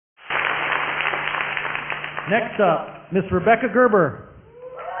Next up, Miss Rebekah Gerber.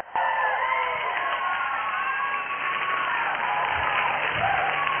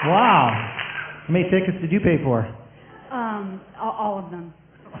 Wow. How many tickets did you pay for? All of them.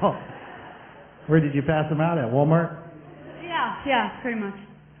 Oh. Where did you pass them out at? Walmart? Yeah, pretty much.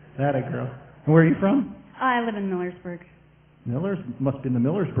 That a girl. And where are you from? I live in Millersburg. Must be in the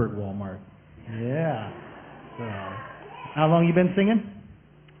Millersburg Walmart. Yeah. So, how long you been singing?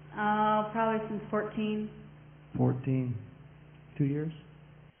 Probably since 14. 14. 2 years?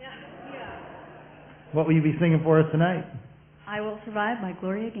 Yeah. What will you be singing for us tonight? I Will Survive by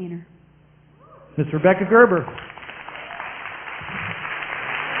Gloria Gaynor. Miss Rebekah Gerber.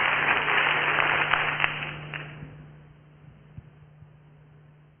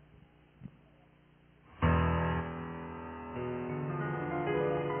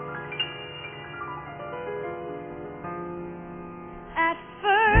 At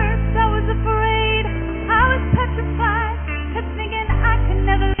first I was afraid, I was petrified, kept thinking I could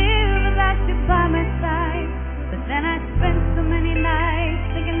never live without you by my side. But then I spent so many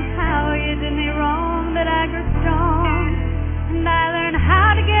nights thinking how you did me wrong, that I grew strong. And I learned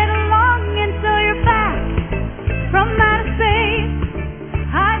how to get along until you're back from outer space.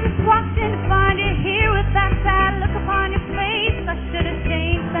 I just walked in to find you here with that sad look upon your face. I should have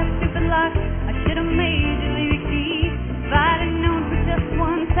changed that stupid lock, I should have made you leave your key. If I'd have known for just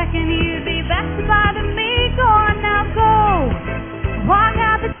 1 second you'd be back to bother me. Go on now, go, walk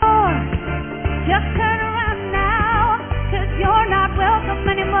out the door, just turn around now, 'cause you're not welcome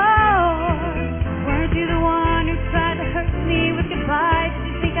anymore. Weren't you the one who tried to hurt me with goodbye? Did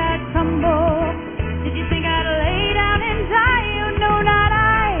you think I'd crumble? Did you think I'd lay down and die? You know not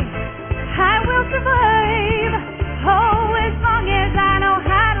I will survive. Oh, as long as I know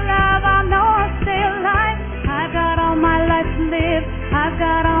how to love, I know I'll stay alive. I've got all my life to live, I've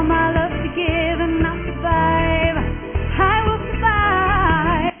got all my love to give, and I'll survive. I will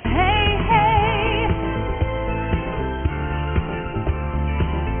survive. Hey, hey.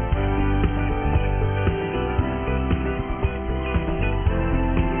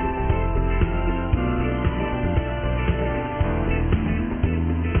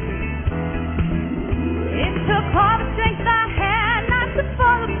 It took all the strength I had not to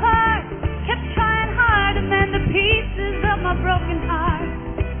fall apart. Kept trying hard to mend the pieces of my broken heart.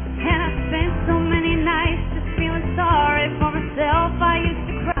 And I spent so many nights just feeling sorry for myself. I used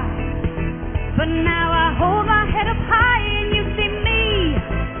to cry, but now I hold my head up high and you see me,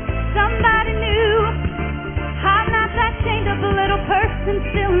 somebody new. I'm not that chained up little person,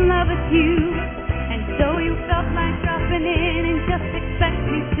 still in love with you. And so you felt like dropping in and just expect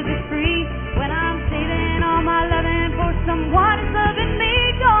me to be free, when I'm saving all my loving for someone who's loving me.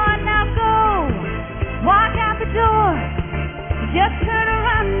 Go on now, go, walk out the door, just turn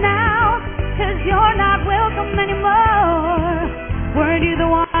around now, 'cause you're not welcome anymore. Weren't you the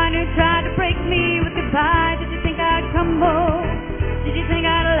one who tried to break me with goodbye? Did you think I'd crumble? Did you think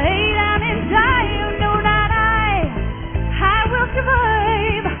I'd lay down and die? You know not I will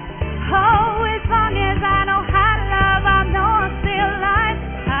survive. Oh, as long as I know how to love, I know I'll stay alive.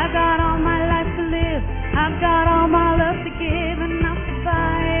 I've got all my life to live, I've got all my love to give, and I'll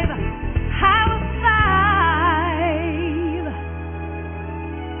survive. I will survive.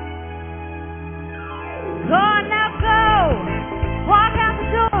 Go on now, go, walk out the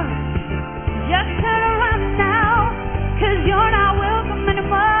door, just turn around now, 'cause you're not welcome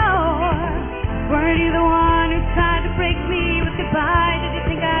anymore. Weren't you the one who tried to break me with goodbye? Did you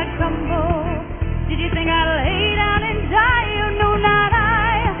think I'd crumble? Did you think I'd lay down and die? You know not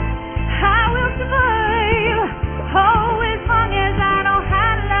I will survive. Oh, as long as I know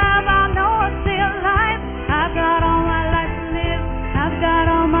how to love, I know I'll stay alive. I've got all my life to live, I've got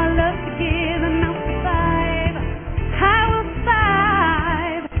all my love to give, and I'll survive. I will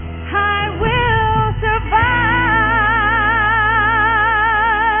survive. I will survive.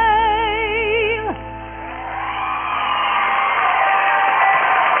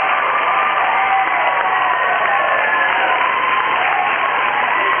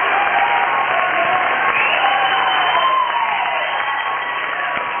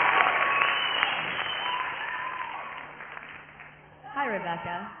 Hi,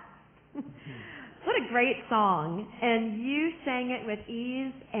 Rebekah. What a great song. And you sang it with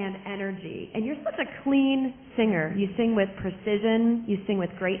ease and energy. And you're such a clean singer. You sing with precision. You sing with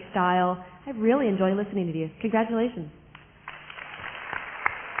great style. I really enjoy listening to you. Congratulations.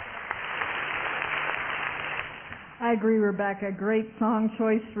 I agree, Rebekah. Great song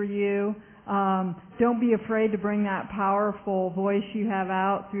choice for you. Don't be afraid to bring that powerful voice you have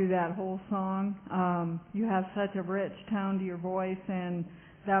out through that whole song. You have such a rich tone to your voice, and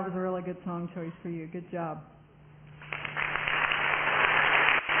That was a really good song choice for you. Good job.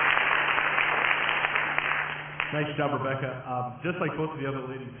 Nice job, Rebekah. Just like both of the other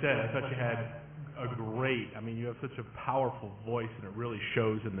ladies said, I thought you had you have such a powerful voice, and it really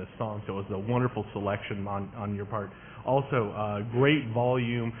shows in this song, so it was a wonderful selection on your part. Also, great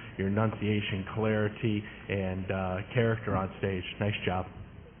volume, your enunciation, clarity, and character on stage. Nice job.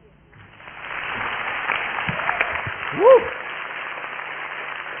 Woo!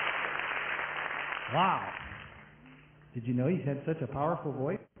 Wow. Did you know you had such a powerful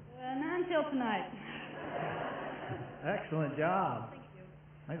voice? Not until tonight. Excellent job. Thank you.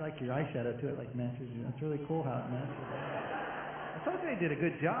 I like your eyeshadow too. It like matches you. It's really cool how it matches. I thought they did a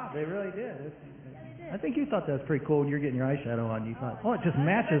good job. They really did. I think you thought that was pretty cool when you're getting your eyeshadow on. You thought, it just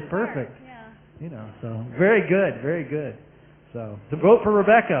matches perfect. Yeah. You know, so very good, very good. So to vote for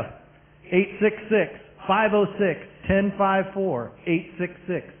Rebekah, 866-506-1054,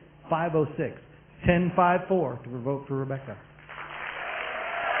 866-506-1054 to vote for Rebekah.